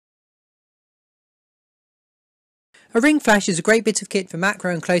A ring flash is a great bit of kit for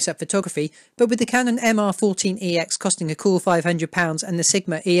macro and close-up photography, but with the Canon MR14EX costing a cool £500 and the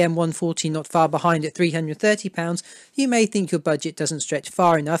Sigma EM-140 not far behind at £330, you may think your budget doesn't stretch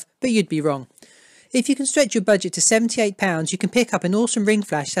far enough, but you'd be wrong. If you can stretch your budget to £78, you can pick up an awesome ring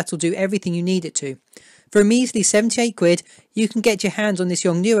flash that'll do everything you need it to. For a measly 78 quid, you can get your hands on this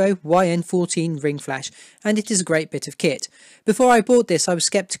Yongnuo YN-14 ring flash, and it is a great bit of kit. Before I bought this I was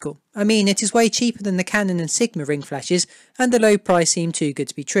sceptical. I mean, it is way cheaper than the Canon and Sigma ring flashes, and the low price seemed too good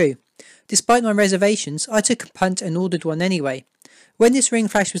to be true. Despite my reservations, I took a punt and ordered one anyway. When this ring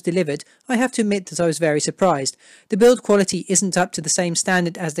flash was delivered, I have to admit that I was very surprised. The build quality isn't up to the same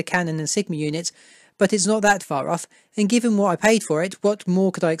standard as the Canon and Sigma units, but it's not that far off, and given what I paid for it, what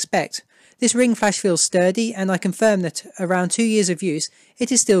more could I expect? This ring flash feels sturdy, and I confirm that around 2 years of use,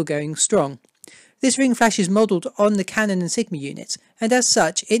 it is still going strong. This ring flash is modelled on the Canon and Sigma units, and as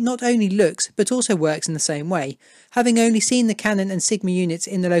such, it not only looks, but also works in the same way. Having only seen the Canon and Sigma units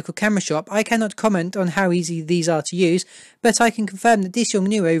in the local camera shop, I cannot comment on how easy these are to use, but I can confirm that this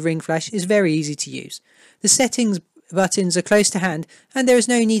Yongnuo ring flash is very easy to use. The settings buttons are close to hand, and there is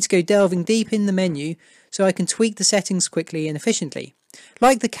no need to go delving deep in the menu, so I can tweak the settings quickly and efficiently.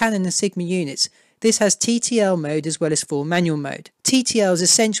 Like the Canon and Sigma units, this has TTL mode as well as full manual mode. TTL is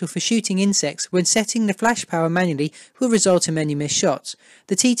essential for shooting insects when setting the flash power manually will result in many missed shots.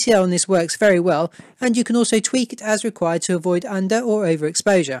 The TTL on this works very well, and you can also tweak it as required to avoid under or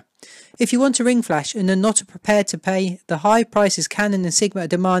overexposure. If you want a ring flash and are not prepared to pay the high prices Canon and Sigma are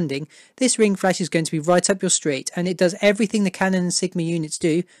demanding, this ring flash is going to be right up your street, and it does everything the Canon and Sigma units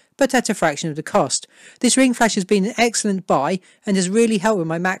do, but at a fraction of the cost. This ring flash has been an excellent buy and has really helped with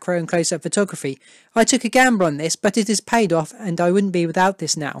my macro and close-up photography. I took a gamble on this, but it has paid off, and I wouldn't be without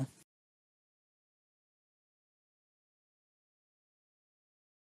this now.